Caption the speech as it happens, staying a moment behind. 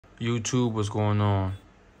YouTube, what's going on?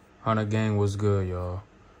 Hunter Gang, what's good, y'all?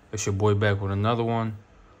 It's your boy back with another one.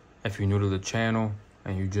 If you're new to the channel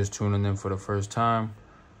and you're just tuning in for the first time,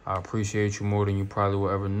 I appreciate you more than you probably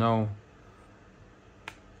will ever know.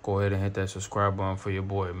 Go ahead and hit that subscribe button for your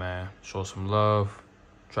boy, man. Show some love.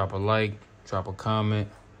 Drop a like. Drop a comment.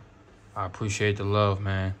 I appreciate the love,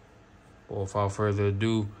 man. But without further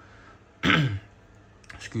ado,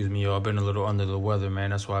 excuse me, y'all. I've been a little under the weather,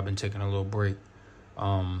 man. That's why I've been taking a little break.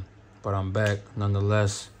 But I'm back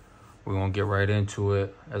nonetheless. We're going to get right into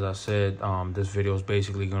it. As I said, this video is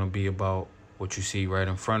basically going to be about what you see right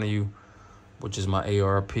in front of you, which is my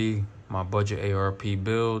ARP, my budget ARP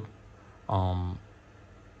build.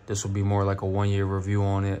 This will be more like a 1-year review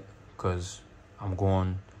on it because I'm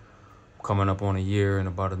coming up on a year in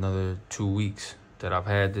about another 2 weeks that I've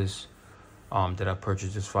had this, that I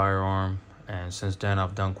purchased this firearm. And since then,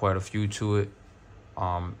 I've done quite a few to it.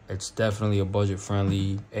 It's definitely a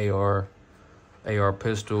budget-friendly AR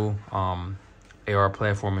pistol, AR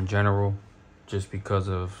platform in general, just because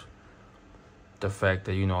of the fact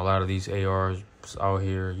that, you know, a lot of these ARs out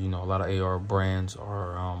here, you know, a lot of AR brands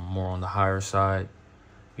are more on the higher side.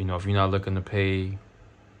 You know, if you're not looking to pay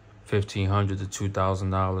 $1,500 to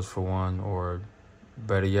 $2,000 for one, or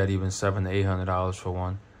better yet, even $700 to $800 for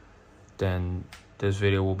one, then this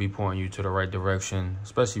video will be pointing you to the right direction,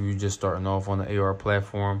 especially if you're just starting off on the AR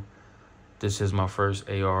platform. This is my first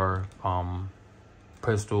AR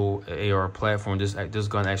pistol, AR platform. This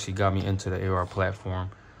gun actually got me into the AR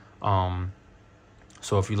platform.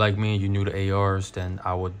 So if you like me and you're new to ARs, then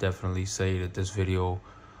I would definitely say that this video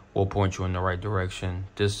will point you in the right direction.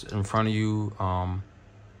 This in front of you,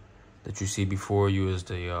 that you see before you, is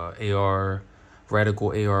the AR Radical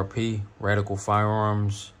ARP, Radical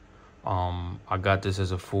Firearms. I got this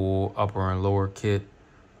as a full upper and lower kit.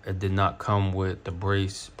 It did not come with the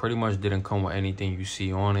brace. Pretty much didn't come with anything you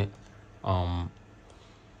see on it.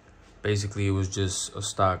 Basically, it was just a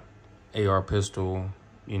stock AR pistol,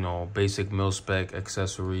 you know, basic mil-spec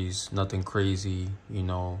accessories, nothing crazy, you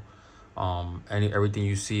know. Everything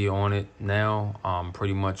you see on it now,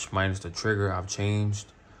 pretty much minus the trigger, I've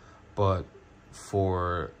changed. But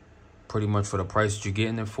pretty much for the price that you're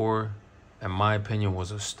getting it for, in my opinion, was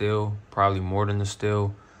a steal, probably more than a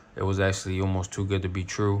steal. It was actually almost too good to be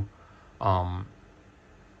true. And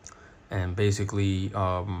basically,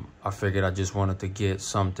 I figured I just wanted to get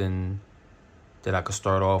something that I could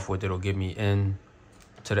start off with that'll get me in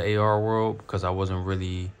to the AR world, because I wasn't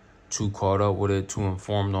really too caught up with it, too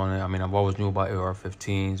informed on it. I mean, I've always knew about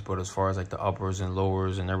AR-15s, but as far as like the uppers and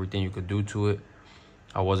lowers and everything you could do to it,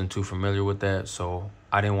 I wasn't too familiar with that. So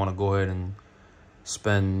I didn't want to go ahead and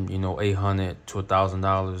spend, you know, $800 to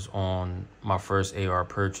 $1,000 on my first AR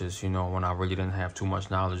purchase, you know, when I really didn't have too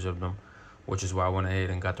much knowledge of them, which is why I went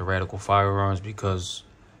ahead and got the Radical Firearms, because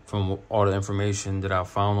from all the information that I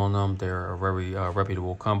found on them, they're a very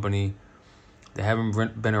reputable company. They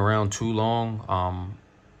haven't been around too long,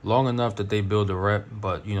 long enough that they build a rep,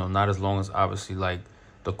 but, you know, not as long as obviously like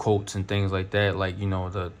the Colts and things like that, like, you know,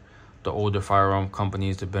 the older firearm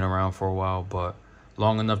companies that have been around for a while, but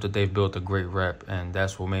long enough that they've built a great rep, and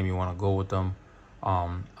that's what made me want to go with them.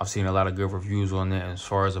 I've seen a lot of good reviews on it. As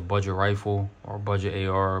far as a budget rifle or budget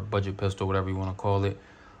AR, budget pistol, whatever you want to call it,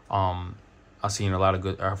 I've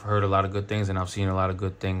heard a lot of good things, and I've seen a lot of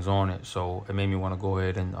good things on it. So it made me want to go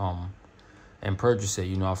ahead and purchase it.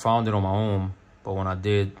 You know, I found it on my own, but when I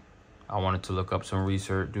did, I wanted to look up some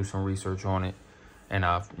research, do some research on it, and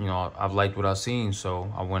I've liked what I've seen,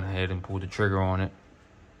 so I went ahead and pulled the trigger on it.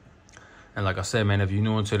 And like I said, man, if you're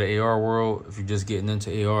new into the AR world, if you're just getting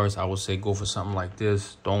into ARs, I would say go for something like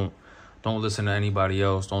this. Don't listen to anybody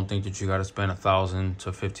else. Don't think that you got to spend $1,000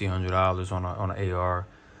 to $1,500 on an AR,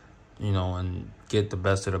 you know, and get the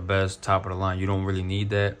best of the best, top of the line. You don't really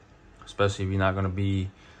need that, especially if you're not going to be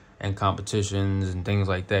in competitions and things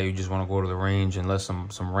like that. You just want to go to the range and let some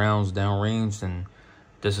rounds downrange, then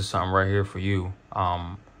this is something right here for you.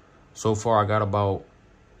 So far I got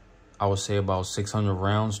I would say about 600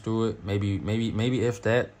 rounds through it, maybe if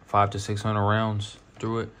that, 500 to 600 rounds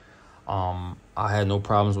through it. I had no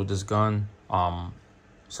problems with this gun.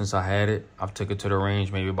 Since I had it, I've took it to the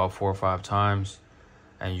range maybe about 4 or 5 times.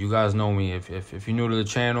 And you guys know me. If you're new to the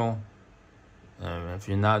channel, and if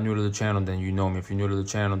you're not new to the channel, then you know me. If you're new to the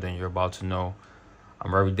channel, then you're about to know. I'm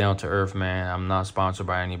very down to earth, man. I'm not sponsored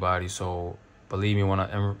by anybody, so believe me, when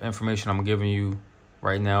information I'm giving you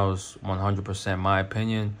right now is 100% my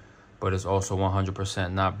opinion, but it's also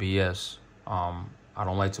 100% not BS. I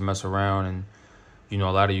don't like to mess around, and you know,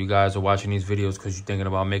 a lot of you guys are watching these videos because you're thinking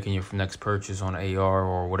about making your next purchase on AR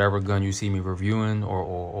or whatever gun you see me reviewing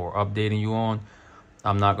or updating you on.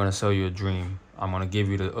 I'm not going to sell you a dream. I'm going to give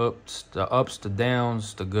you the ups, the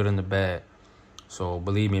downs, the good and the bad. So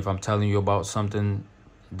believe me, if I'm telling you about something,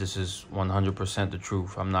 this is 100% the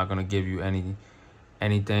truth. I'm not going to give you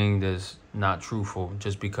anything that's not truthful.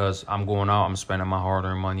 Just because I'm going out, I'm spending my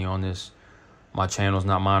hard-earned money on this. My channel's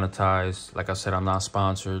not monetized. Like I said, I'm not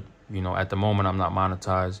sponsored. You know, at the moment, I'm not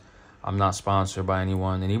monetized. I'm not sponsored by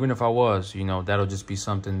anyone. And even if I was, you know, that'll just be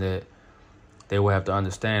something that they will have to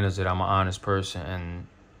understand, is that I'm an honest person. And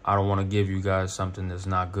I don't want to give you guys something that's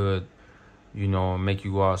not good, you know, and make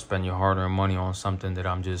you go out and spend your hard-earned money on something that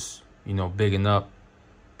I'm just, you know, bigging up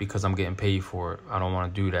because I'm getting paid for it. I don't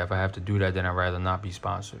want to do that. If I have to do that, then I'd rather not be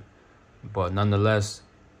sponsored. But nonetheless,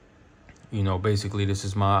 you know, basically this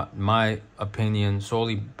is my opinion,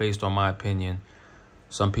 solely based on my opinion.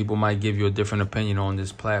 Some people might give you a different opinion on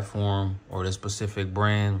this platform or this specific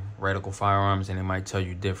brand, Radical Firearms, and they might tell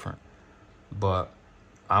you different. But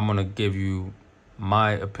I'm going to give you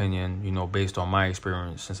my opinion, you know, based on my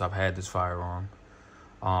experience since I've had this firearm.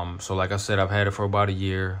 So like I said, I've had it for about a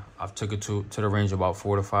year. I've took it to the range about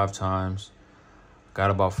 4 to 5 times.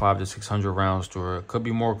 Got about 500 to 600 rounds through it. Could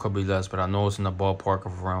be more, could be less, but I know it's in the ballpark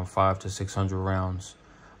of around 500 to 600 rounds.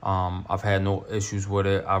 I've had no issues with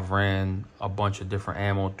it. I've ran a bunch of different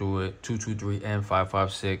ammo through it, 223 and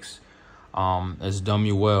 5.56. It's done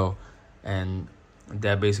me well, and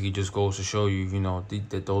that basically just goes to show you, you know,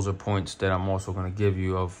 that those are points that I'm also going to give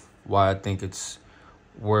you of why I think it's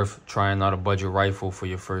worth trying out a budget rifle for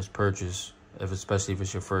your first purchase, especially if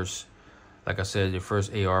it's your first, like I said, your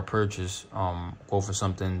first AR purchase. Go for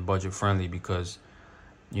something budget friendly, because,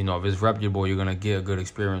 you know, if it's reputable, you're going to get a good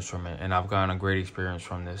experience from it. And I've gotten a great experience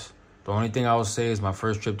from this. The only thing I would say is my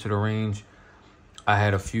first trip to the range, I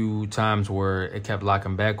had a few times where it kept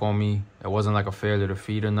locking back on me. It wasn't like a failure to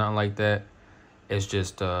feed or nothing like that. It's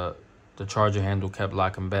just the charger handle kept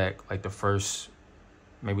locking back, like the first,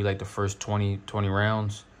 maybe like the first 20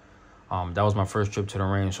 rounds. That was my first trip to the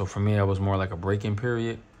range. So for me, it was more like a break-in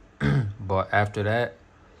period. But after that,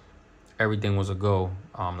 everything was a go.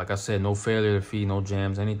 Like I said, no failure to feed, no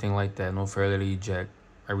jams, anything like that. No failure to eject.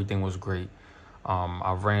 Everything was great.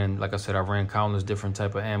 I ran, like I said, I ran countless different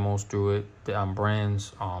type of ammos through it.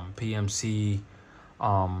 Brands, PMC,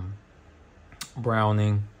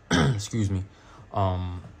 Browning, excuse me.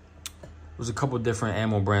 There's a couple different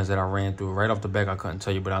ammo brands that I ran through. Right off the back, I couldn't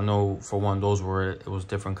tell you, but I know for one, those were, it was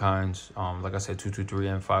different kinds. Like I said, 223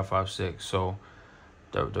 and 5.56. So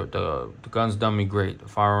the guns done me great. The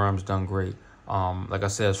firearms done great. Like I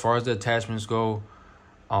said, as far as the attachments go,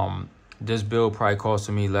 this build probably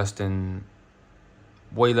costed me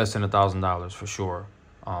way less than $1,000 for sure.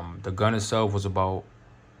 The gun itself was about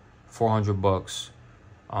 $400.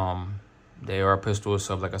 The AR pistol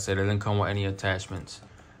itself, like I said, it didn't come with any attachments.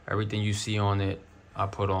 Everything you see on it, I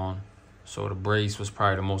put on. So the brace was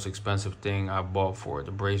probably the most expensive thing I bought for it.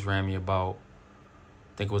 The brace ran me about,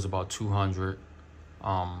 I think it was about $200.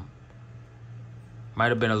 Might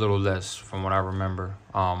have been a little less from what I remember.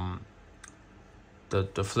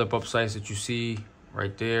 The flip up sights that you see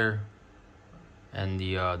right there, and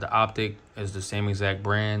the optic is the same exact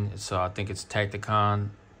brand. It's I think it's Tacticon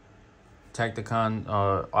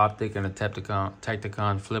optic and a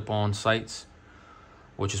Tacticon flip-on sights,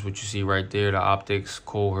 which is what you see right there. The optics,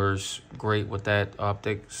 Cohurst, great with that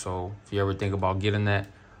optic. So if you ever think about getting that,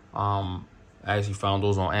 I actually found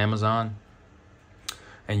those on Amazon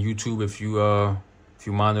and YouTube. If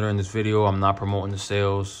you monitor in this video, I'm not promoting the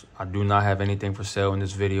sales. I do not have anything for sale in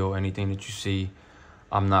this video. Anything that you see,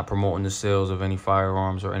 I'm not promoting the sales of any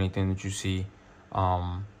firearms or anything that you see.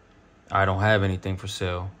 I don't have anything for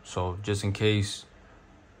sale. So just in case,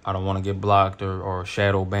 I don't want to get blocked or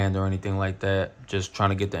shadow banned or anything like that. Just trying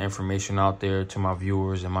to get the information out there to my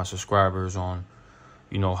viewers and my subscribers on,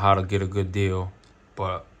 you know, how to get a good deal.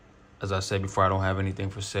 But as I said before, I don't have anything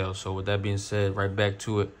for sale. So with that being said, right back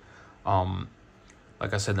to it.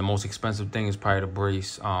 Like I said, the most expensive thing is probably the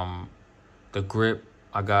brace. The grip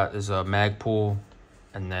I got is a mag pull,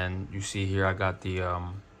 and then you see here I got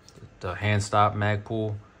the hand stop mag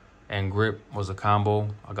pull and grip was a combo.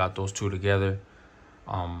 I got those two together.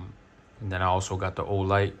 And then I also got the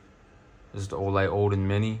Olight. This is the Olight Odin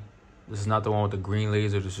Mini. This is not the one with the green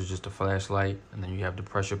laser. This is just a flashlight. And then you have the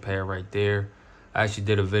pressure pad right there. I actually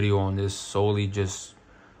did a video on this solely just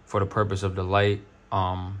for the purpose of the light,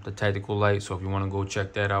 the tactical light. So if you want to go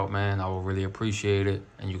check that out, man, I will really appreciate it.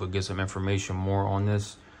 And you could get some information more on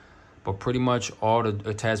this. But pretty much all the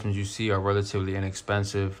attachments you see are relatively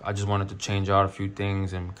inexpensive. I just wanted to change out a few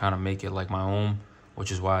things and kind of make it like my own,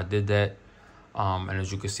 which is why I did that. And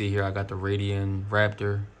as you can see here, I got the Radian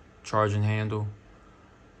Raptor charging handle.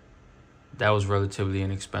 that was relatively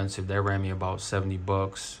inexpensive. That ran me about 70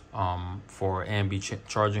 bucks. For an ambi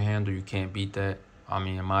charging handle, you can't beat that. I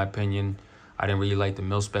mean, in my opinion, I didn't really like the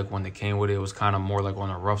mil-spec one that came with it. It was kind of more like on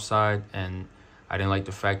the rough side, and I didn't like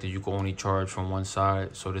the fact that you could only charge from one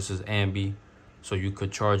side. So this is ambi, so you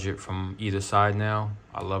could charge it from either side now.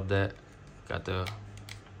 I love that. Got the,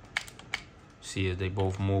 see it, they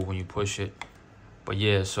both move when you push it. But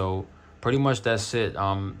yeah, so pretty much that's it.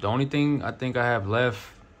 The only thing I think I have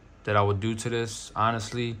left that I would do to this,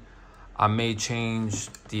 honestly, I may change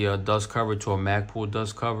the dust cover to a Magpul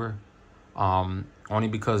dust cover. Only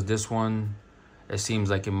because this one, it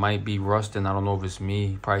seems like it might be rusting. I don't know if it's me.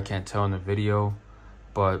 You probably can't tell in the video,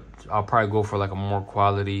 but I'll probably go for like a more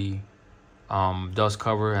quality dust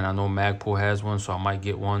cover, and I know Magpul has one, so I might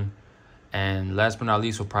get one. And last but not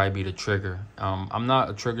least will probably be the trigger. I'm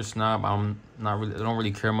not a trigger snob. I don't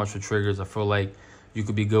really care much for triggers. I feel like you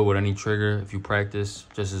could be good with any trigger if you practice,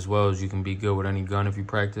 just as well as you can be good with any gun if you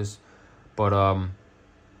practice. But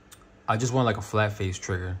I just want like a flat face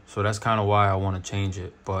trigger, so that's kind of why I want to change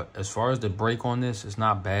it. But as far as the break on this, it's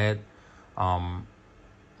not bad.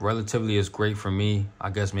 Relatively, it's great for me.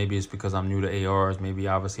 I guess maybe it's because I'm new to ARs. Maybe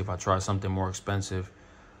obviously if I try something more expensive,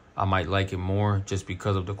 I might like it more just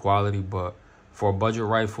because of the quality. But for a budget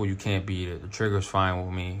rifle, you can't beat it. The trigger's fine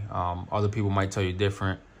with me. Other people might tell you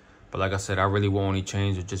different, but like I said, I really will only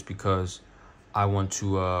change it just because I want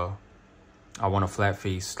to. I want a flat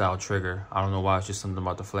face style trigger. I don't know why. It's just something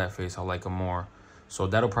about the flat face. I like them more. So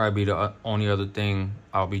that'll probably be the only other thing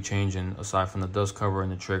I'll be changing aside from the dust cover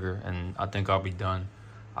and the trigger, and I think I'll be done.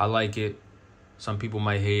 I like it. Some people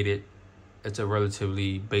might hate it. It's a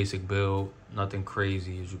relatively basic build, nothing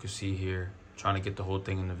crazy, as you can see here. Trying to get the whole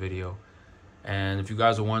thing in the video. And if you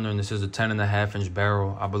guys are wondering, this is a 10.5-inch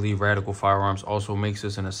barrel. I believe Radical Firearms also makes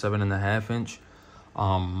this in a 7.5-inch.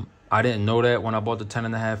 I didn't know that when I bought the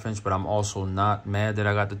 10.5-inch, but I'm also not mad that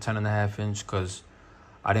I got the 10.5-inch because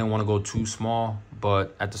I didn't want to go too small.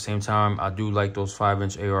 But at the same time, I do like those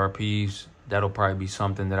 5-inch ARPs. That'll probably be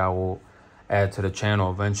something that I will add to the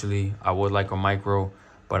channel eventually. I would like a micro,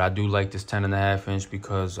 but I do like this 10.5-inch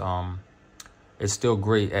because it's still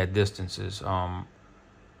great at distances.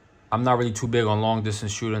 I'm not really too big on long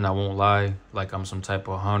distance shooting, I won't lie. Like I'm some type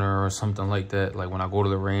of hunter or something like that. Like when I go to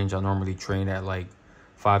the range, I normally train at like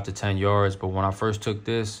 5 to 10 yards. But when I first took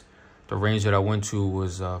this, the range that I went to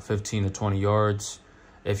was 15 to 20 yards.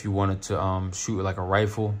 If you wanted to shoot like a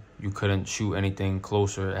rifle, you couldn't shoot anything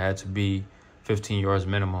closer. It had to be 15 yards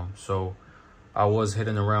minimum. So I was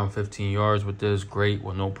hitting around 15 yards with this, great,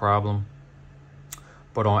 with no problem.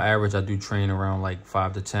 But on average, I do train around like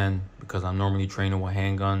 5 to 10 because I'm normally training with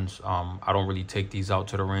handguns. I don't really take these out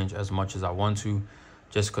to the range as much as I want to,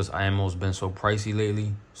 just because ammo's been so pricey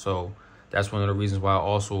lately. So that's one of the reasons why I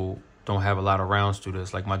also don't have a lot of rounds to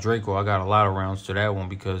this. Like my Draco, I got a lot of rounds to that one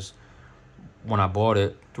because when I bought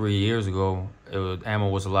it 3 years ago, ammo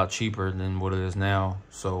was a lot cheaper than what it is now.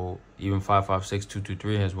 So even 5.56,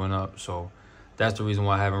 223 has went up. So that's the reason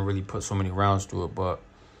why I haven't really put so many rounds to it. But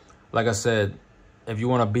like I said, if you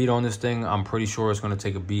want to beat on this thing, I'm pretty sure it's going to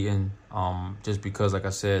take a beating. Just because, like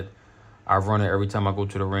I said, I run it every time I go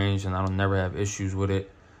to the range and I don't never have issues with it.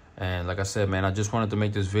 And like I said, man, I just wanted to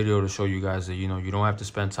make this video to show you guys that, you know, you don't have to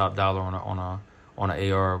spend top dollar on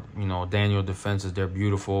an AR. You know, Daniel Defenses, they're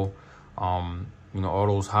beautiful. You know, all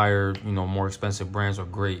those higher, you know, more expensive brands are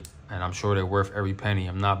great, and I'm sure they're worth every penny.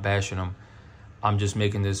 I'm not bashing them. I'm just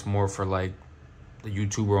making this more for like the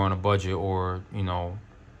YouTuber on a budget, or, you know,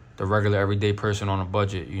 the regular everyday person on a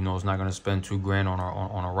budget. You know, is not going to spend $2,000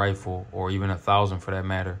 on a rifle, or even $1,000 for that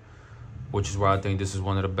matter, which is why I think this is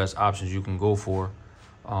one of the best options you can go for.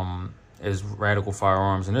 Is Radical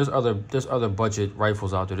Firearms. And there's other budget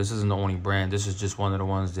rifles out there. This isn't the only brand. This is just one of the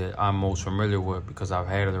ones that I'm most familiar with because I've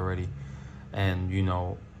had it already. And, you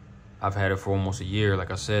know, I've had it for almost a year,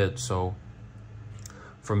 like I said. So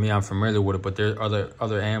for me, I'm familiar with it. But there are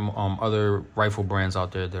other rifle brands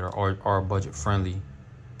out there that are budget friendly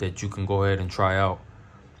that you can go ahead and try out.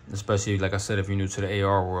 Especially, like I said, if you're new to the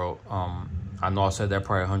AR world. I know I said that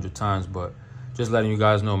probably 100 times, but just letting you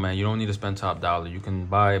guys know, man, you don't need to spend top dollar. You can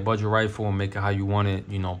buy a budget rifle and make it how you want it,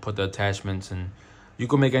 you know, put the attachments, and you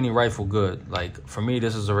can make any rifle good. Like, for me,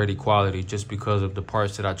 this is already quality just because of the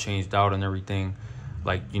parts that I changed out and everything.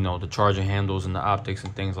 Like, you know, the charging handles and the optics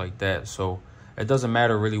and things like that. So it doesn't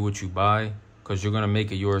matter really what you buy because you're going to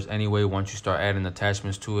make it yours anyway once you start adding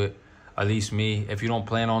attachments to it. At least me, if you don't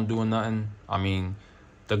plan on doing nothing, I mean,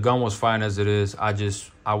 the gun was fine as it is.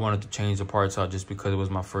 I wanted to change the parts out just because it was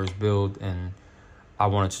my first build, and I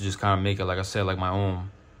wanted to just kind of make it, like I said, like my own.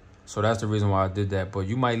 So that's the reason why I did that. But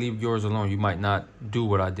you might leave yours alone. You might not do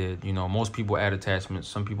what I did. You know, most people add attachments.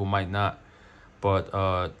 Some people might not. But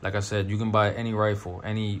like I said, you can buy any rifle,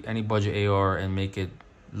 any budget AR, and make it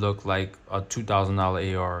look like a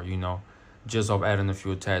 $2,000 AR, you know, just off adding a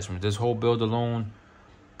few attachments. This whole build alone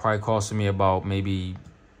probably costing me about maybe,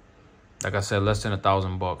 like I said, less than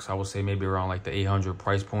 $1,000. I would say maybe around like the 800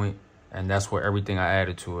 price point, and that's for everything I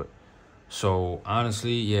added to it. So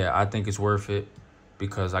honestly, yeah, I think it's worth it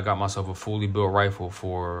because I got myself a fully built rifle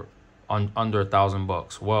for under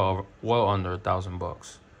 $1,000, well under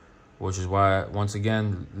 $1,000, which is why, once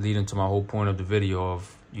again, leading to my whole point of the video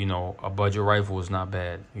of, you know, a budget rifle is not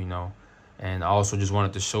bad, you know. And I also just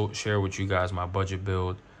wanted to share with you guys my budget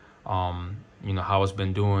build, you know, how it's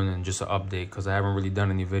been doing, and just an update, because I haven't really done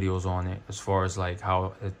any videos on it as far as like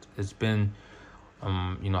how it's been,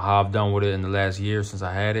 you know, how I've done with it in the last year since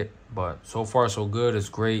I had it. But so far so good. It's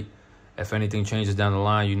great. If anything changes down the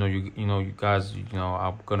line, you guys,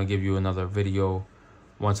 I'm gonna give you another video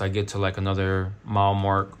once I get to like another mile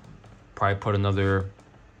mark. Probably put another,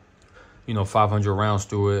 500 rounds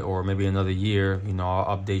through it, or maybe another year.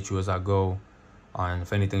 I'll update you as I go. And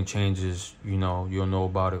if anything changes, you'll know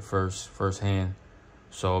about it firsthand.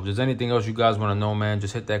 So if there's anything else you guys want to know, man,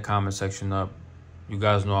 just hit that comment section up. You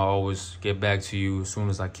guys know I always get back to you as soon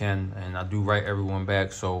as I can, and I do write everyone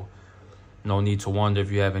back. So no need to wonder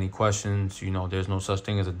if you have any questions. There's no such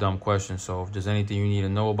thing as a dumb question. So if there's anything you need to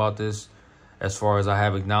know about this, as far as I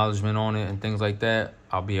have acknowledgement on it and things like that,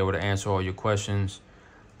 I'll be able to answer all your questions.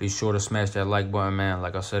 Be sure to smash that like button, man.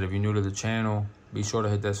 Like I said, if you're new to the channel, be sure to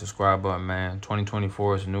hit that subscribe button, man.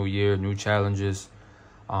 2024 is a new year, new challenges,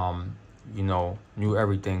 new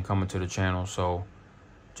everything coming to the channel. So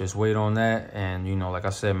just wait on that. And, like I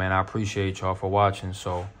said, man, I appreciate y'all for watching.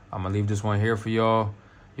 So I'm going to leave this one here for y'all.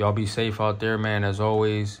 Y'all be safe out there, man, as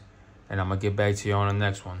always. And I'm going to get back to you on the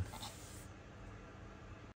next one.